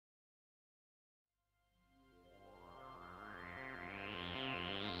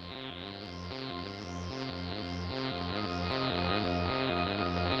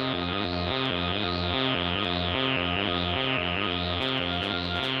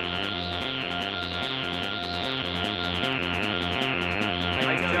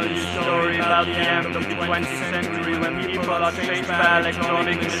about the end of the 20th century when people are changed by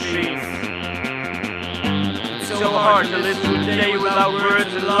electronic machines. It's so hard to live through the day without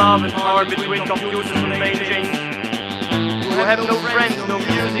words and love and heart between computers and machines. You have no friends, no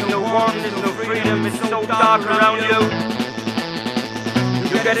music, no warmth, no freedom, it's so dark around you.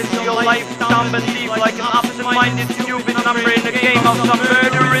 You get into your life dumb and deep like an absent-minded stupid number in a game of some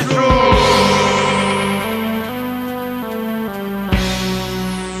murderous rule.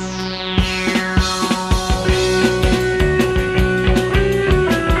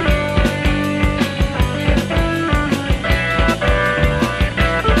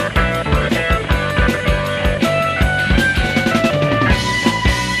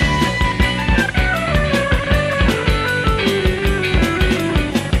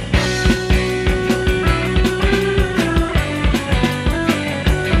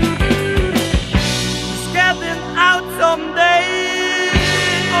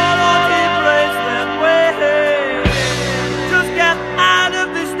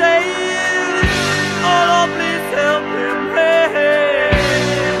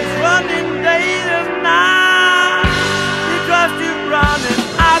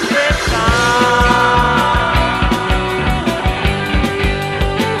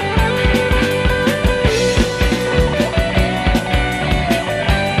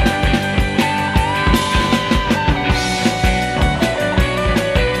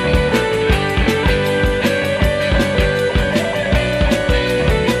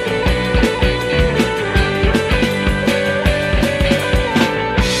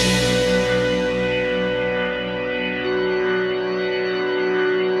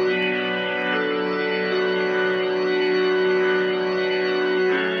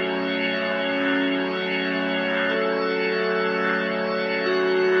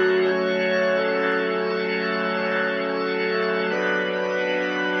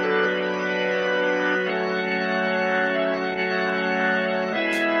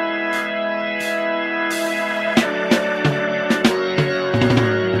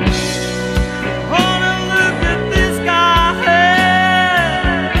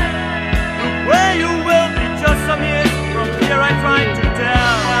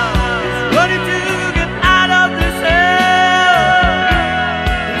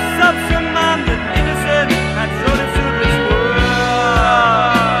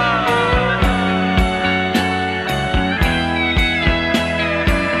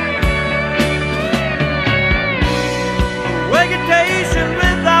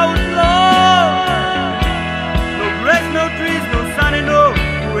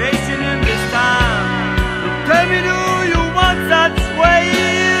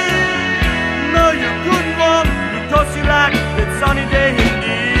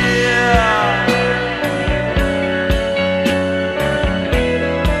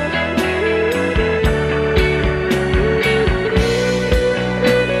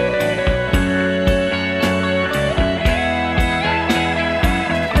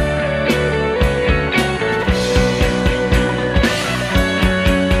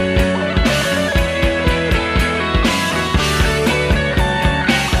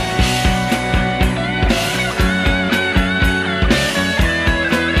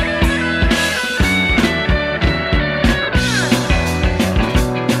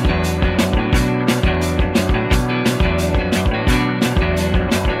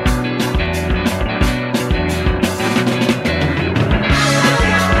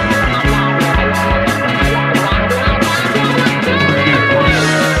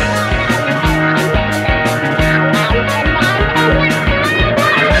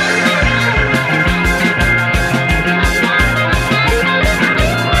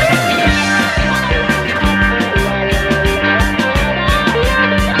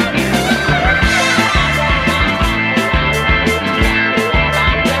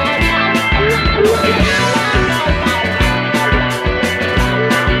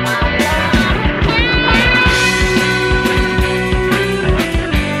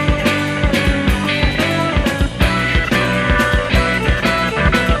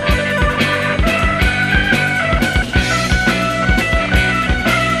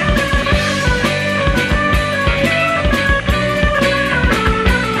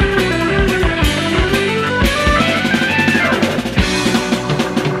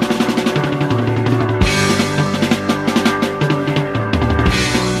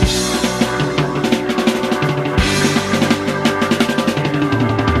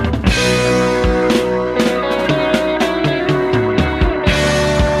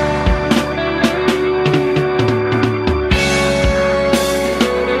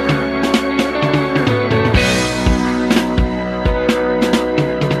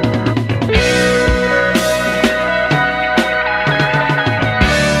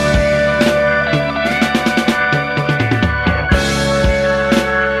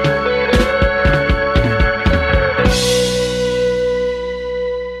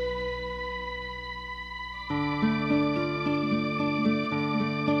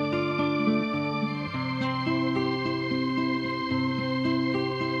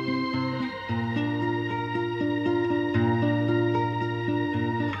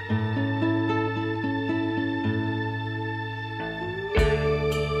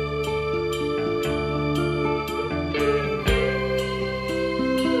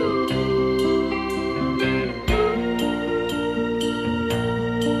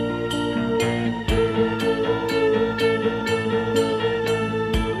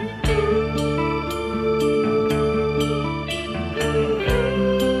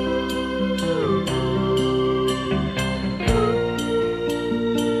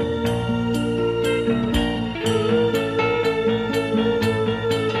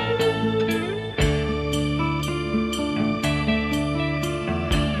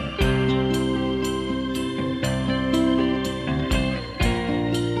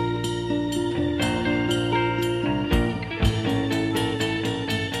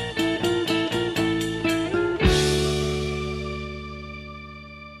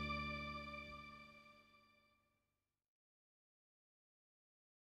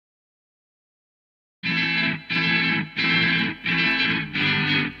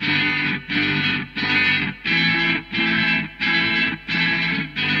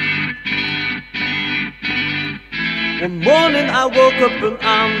 One morning I woke up and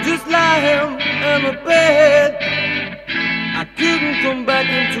I'm just lying in a bed. I couldn't come back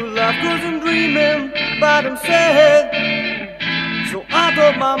into life 'cause I'm dreaming about him sad. So I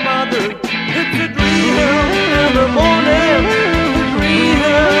told my mother, it's a dream in the morning, a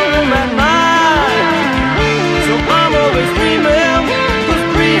dream at night. So I'm always dreaming, 'cause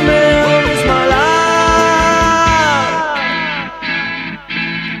dreaming is my life.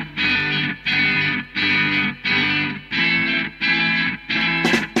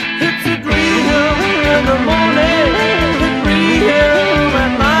 It's a dream in the morning, a dream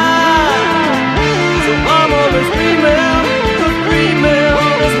at night. So I'm always dreaming, 'cause dreaming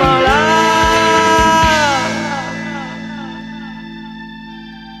is my life.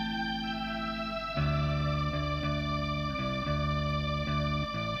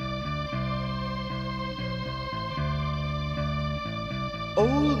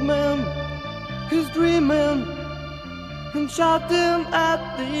 Old man, he's dreaming and shouting at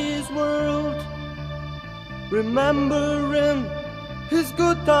this world, remembering his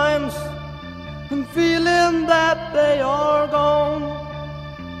good times and feeling that they are gone.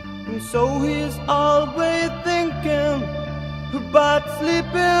 And so he's always thinking about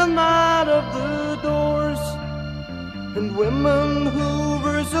sleeping out of the doors, and women who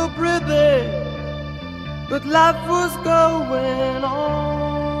were so pretty, but life was going on.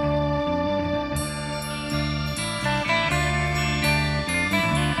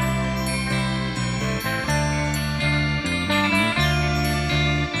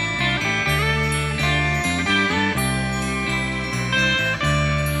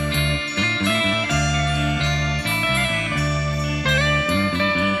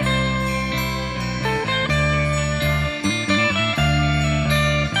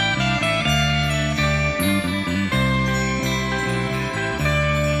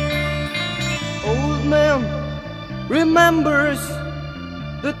 Remembers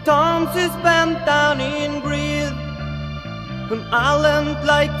the times he spent down in Greece, an island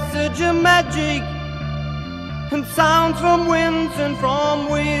like such a magic, and sounds from winds and from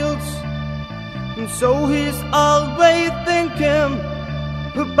wheels. And so he's always thinking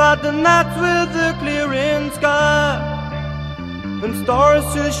about the nights with the clearing sky, and stars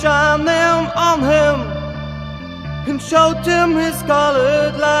to shine them on him and showed him his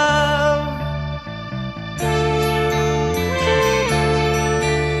colored life.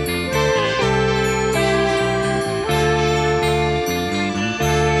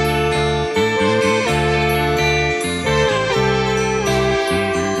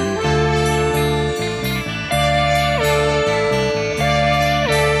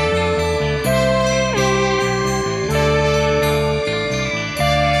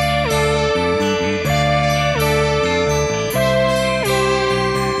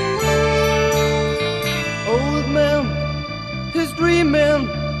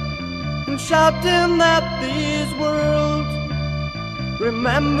 Shouting at this world,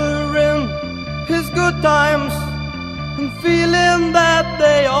 remembering his good times and feeling that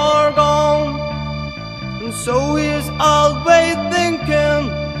they are gone. And so he's always thinking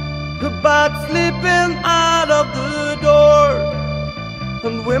about sleeping out of the door,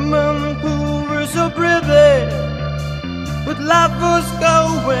 and women who were so pretty, but life was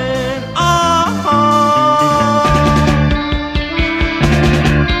going on.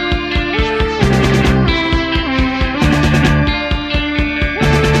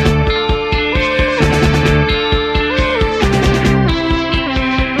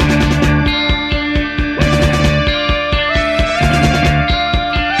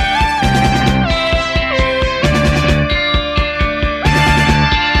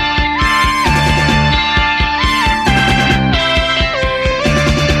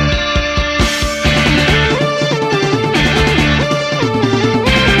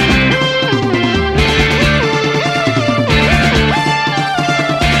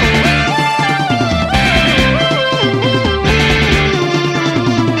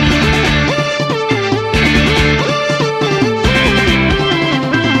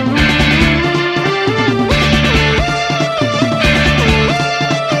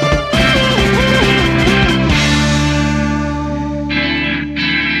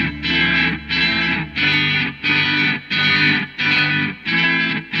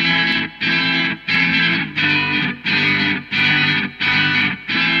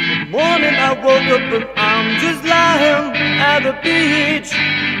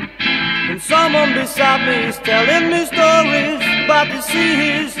 Someone beside me is telling me stories about the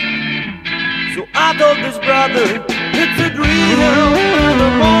seas. So I told this brother, it's a dream in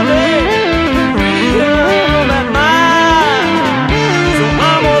the morning, a dream at night. So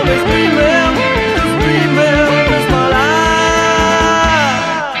I'm always dreaming, 'cause dreaming is my life.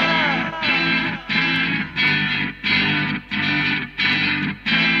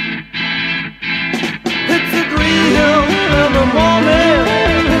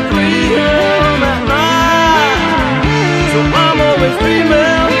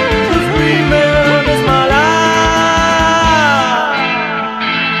 is my life.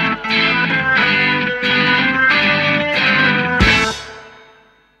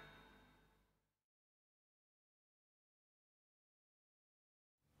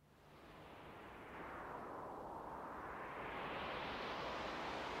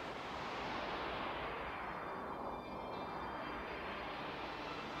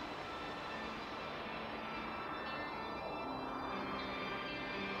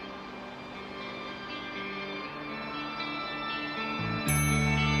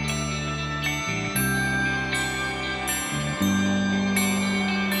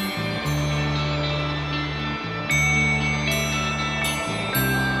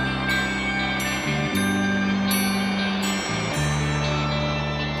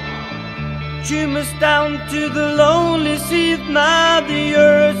 Shimmers down to the lonely seat. Now the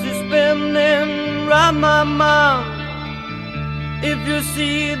earth is spinning round my mind. If you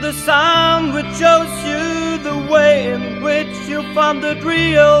see the sound which shows you the way in which you found the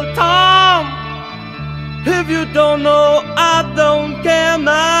real time. If you don't know, I don't care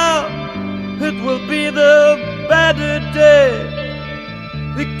now. It will be the better day,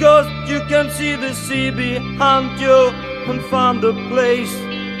 because you can see the sea behind you and find a place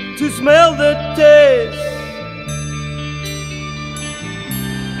to smell the taste.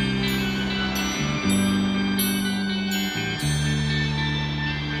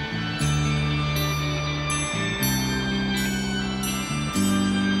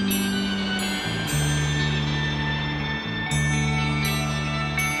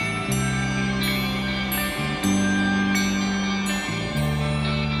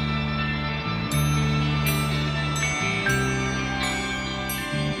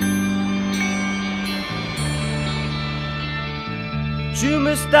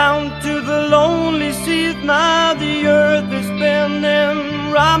 Shimmers down to the lonely seat. Now the earth is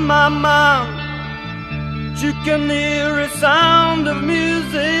spinning round my mind. You can hear a sound of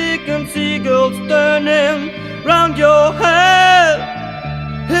music and seagulls turning round your head.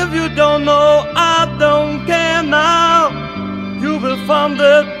 If you don't know, I don't care now. You will find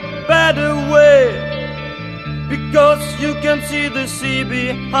a better way, because you can see the sea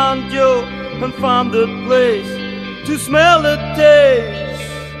behind you and find a place to smell the taste.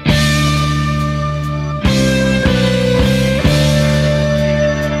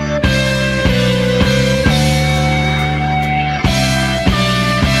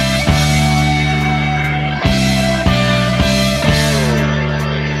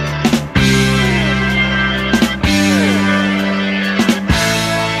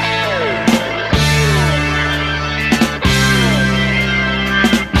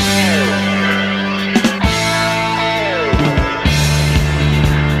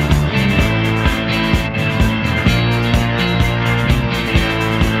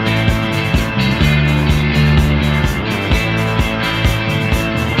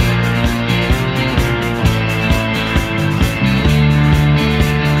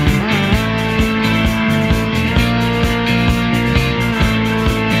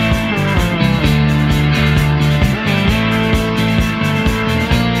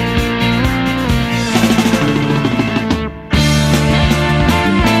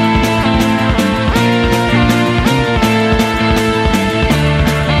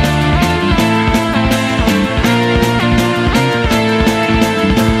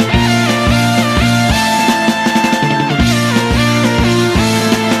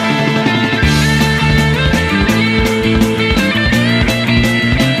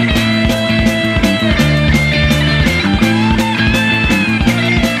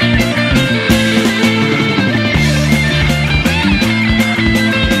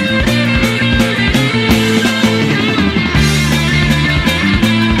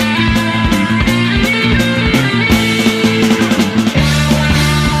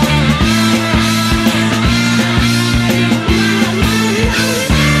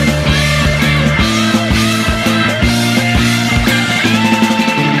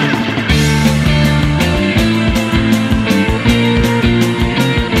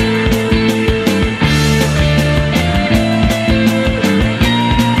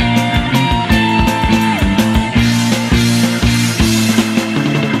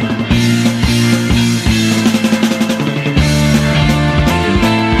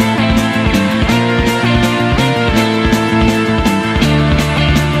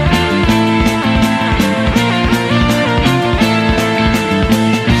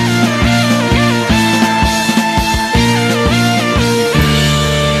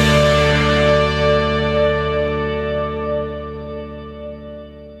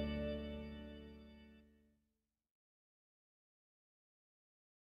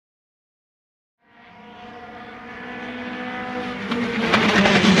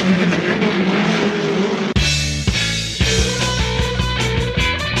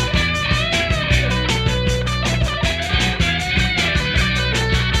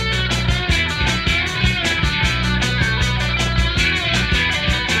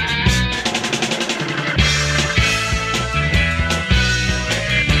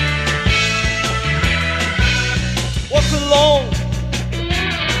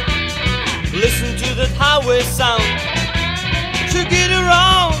 highway sound to get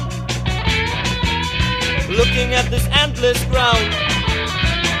around, looking at this endless ground.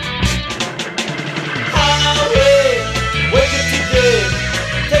 Highway, wake up today,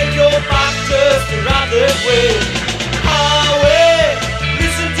 take your back just around that way. Highway,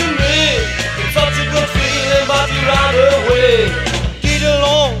 listen to me, it's such a good feeling, but you're right away. Get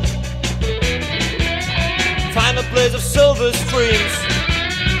along, find a place of silver streams.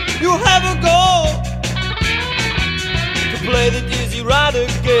 You have a goal to play the dizzy ride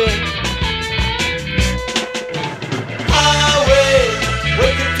again. Highway,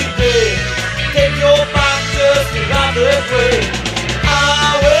 wake up today, take your back just around that way.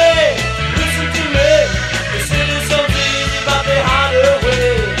 Highway, listen to me, the city sounds easy but they hide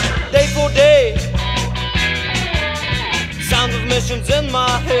away. Day for day, sounds of missions in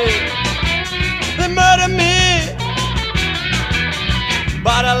my head. They murder me,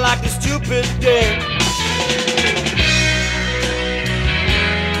 but I like this stupid game.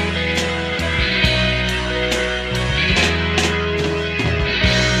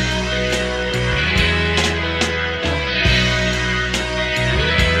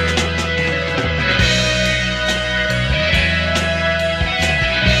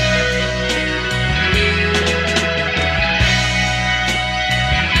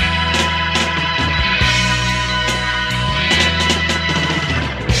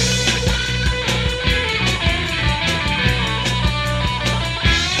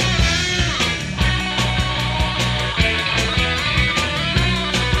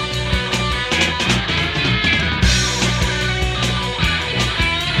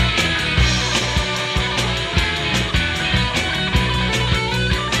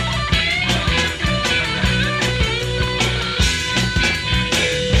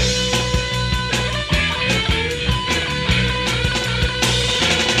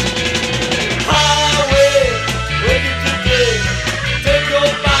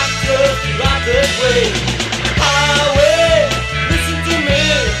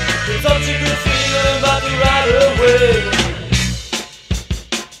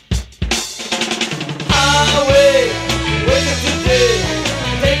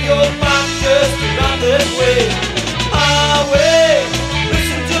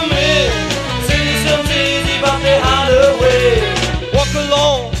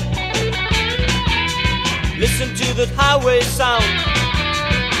 Listen to that highway sound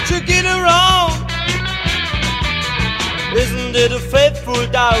to get around. Isn't it a faithful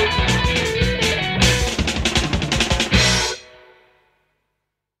doubt?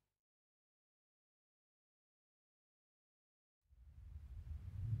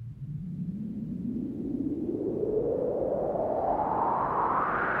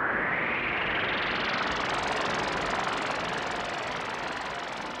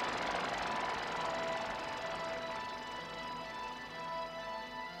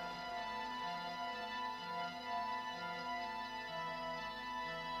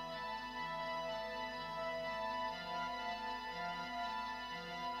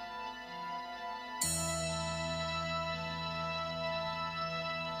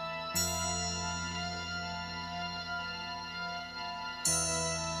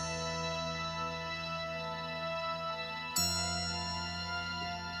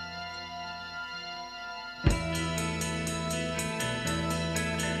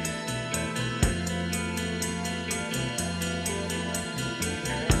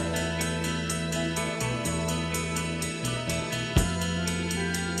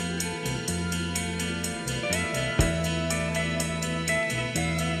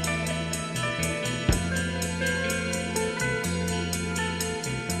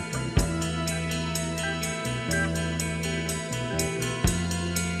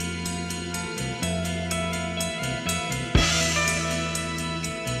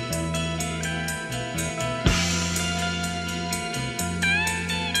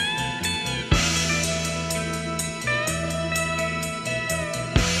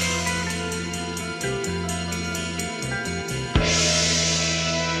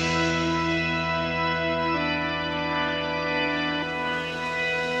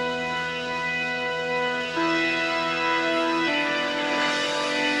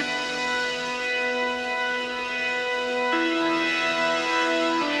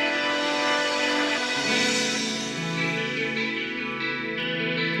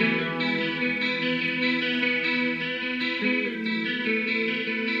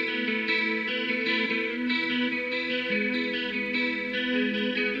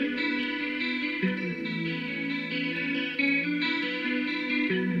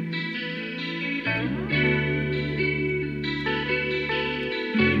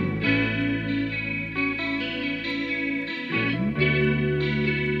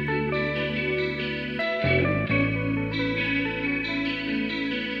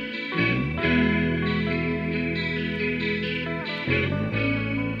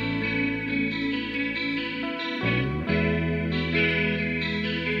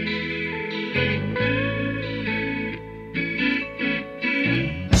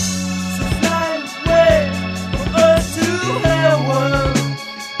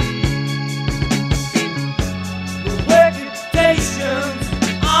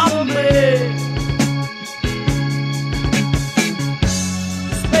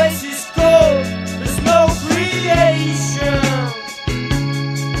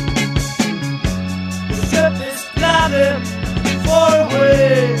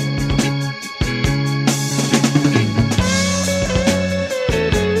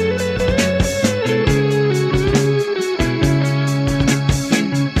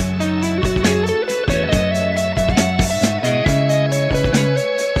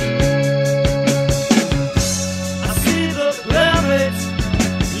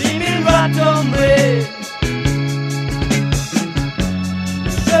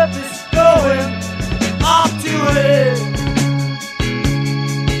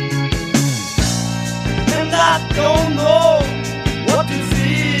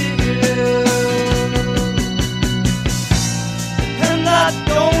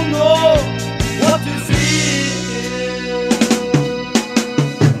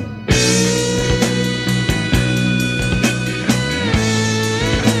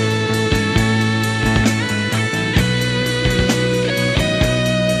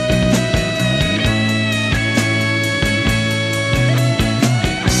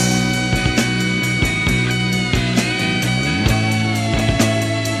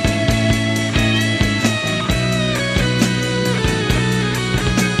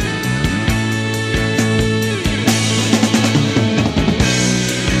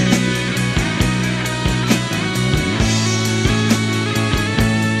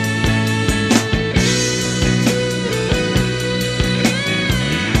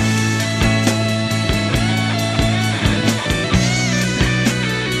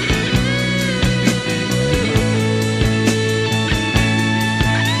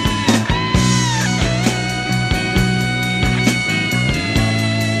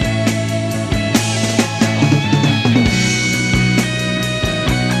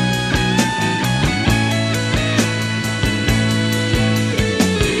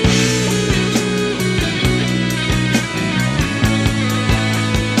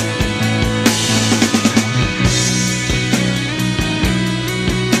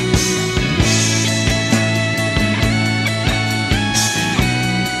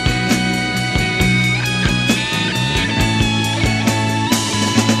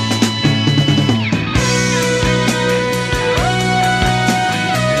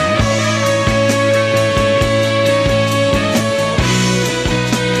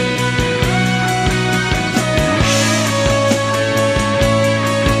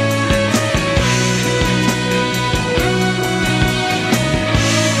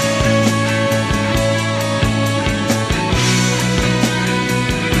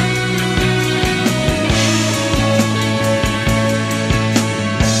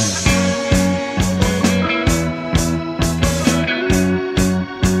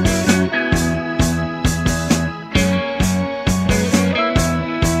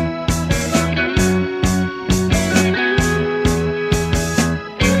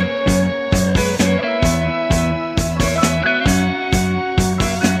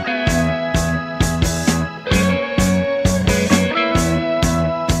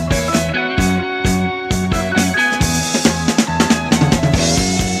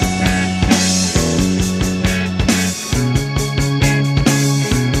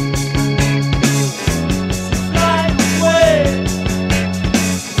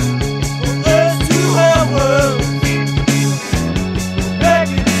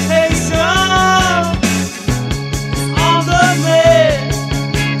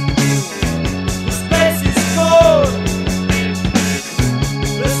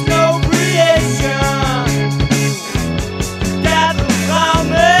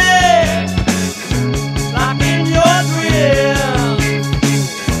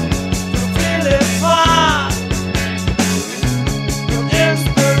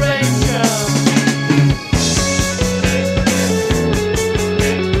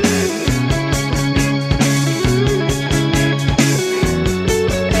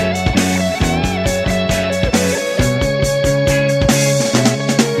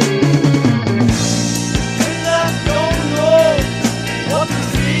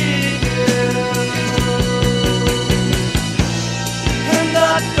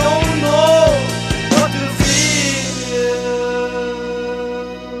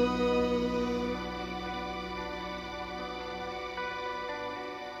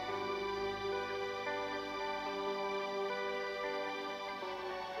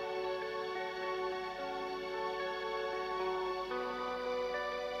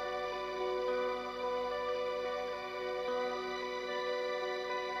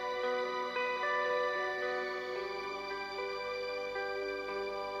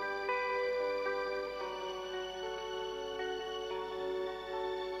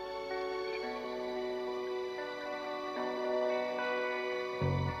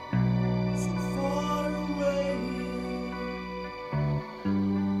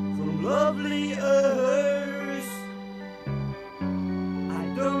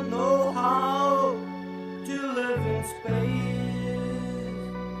 don't know how to live in space.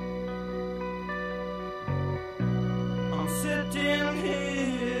 I'm sitting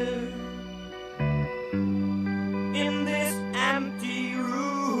here in this empty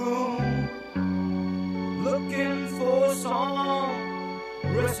room, looking for some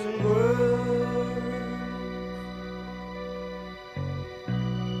written words.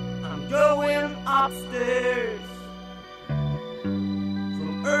 I'm going upstairs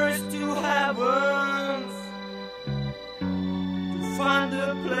from earth to heavens to find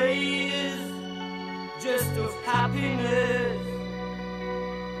a place just of happiness.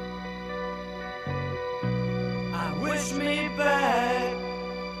 I wish me back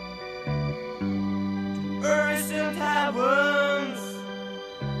to earth and heavens,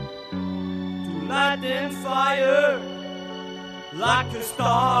 to light and fire like a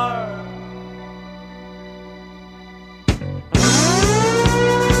star.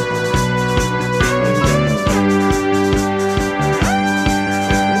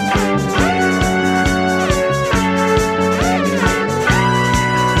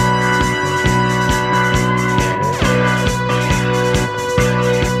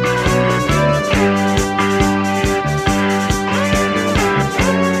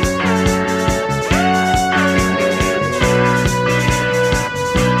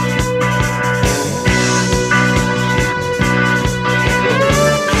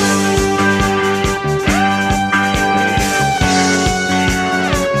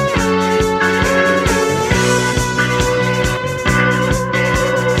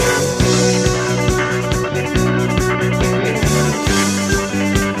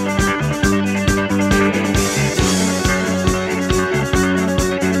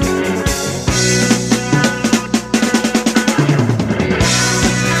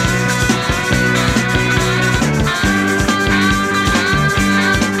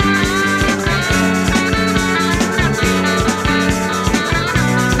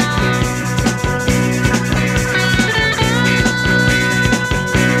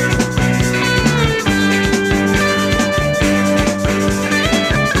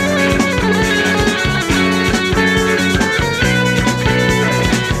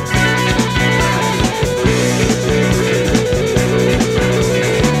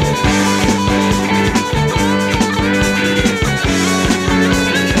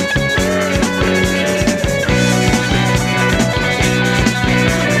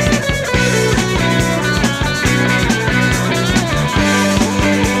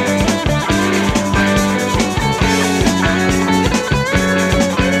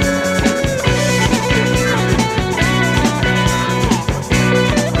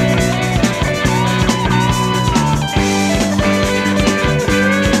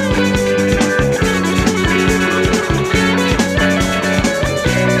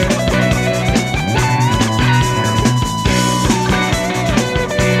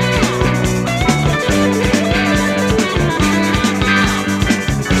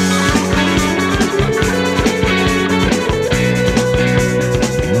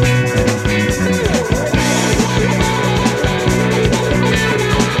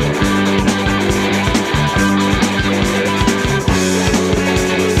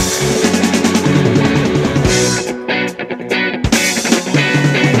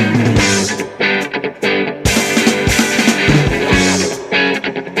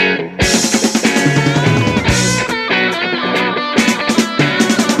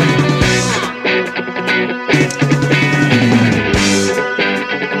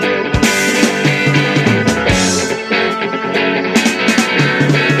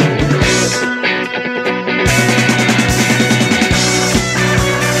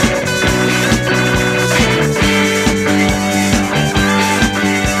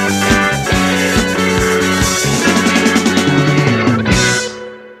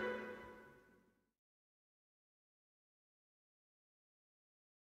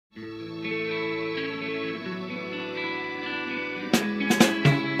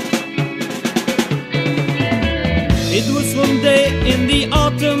 It was one day in the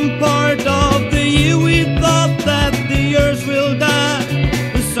autumn part of the year we thought that the earth will die.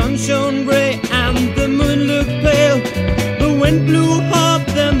 The sun shone grey and the moon looked pale. The wind blew hot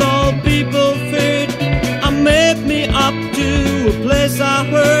and all people feared. I made me up to a place I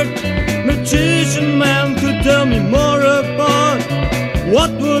heard. Magician man could tell me more about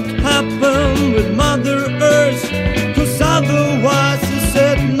what would happen with Mother Earth. 'Cause otherwise he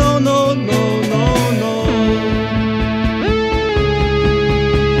said no, no, no, no, no.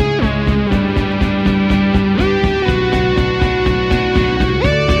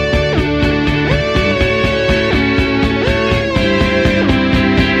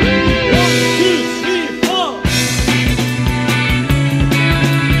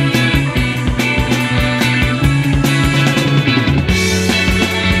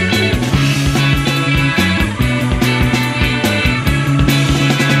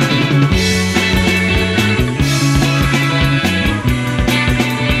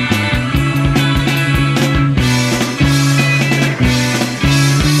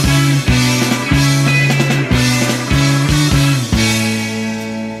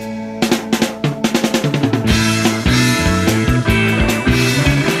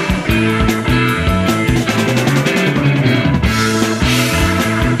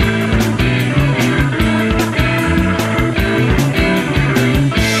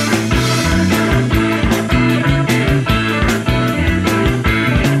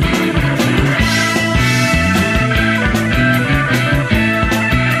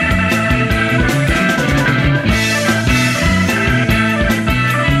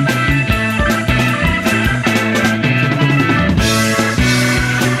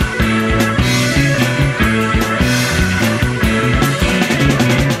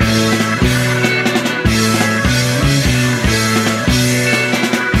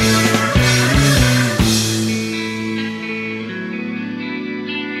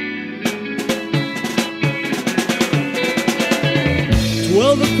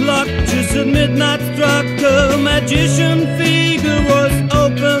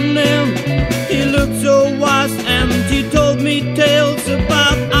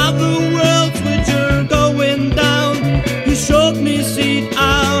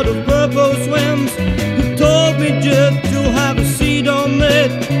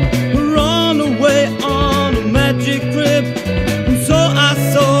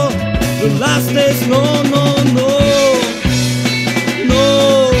 nONExisters, no, no, no.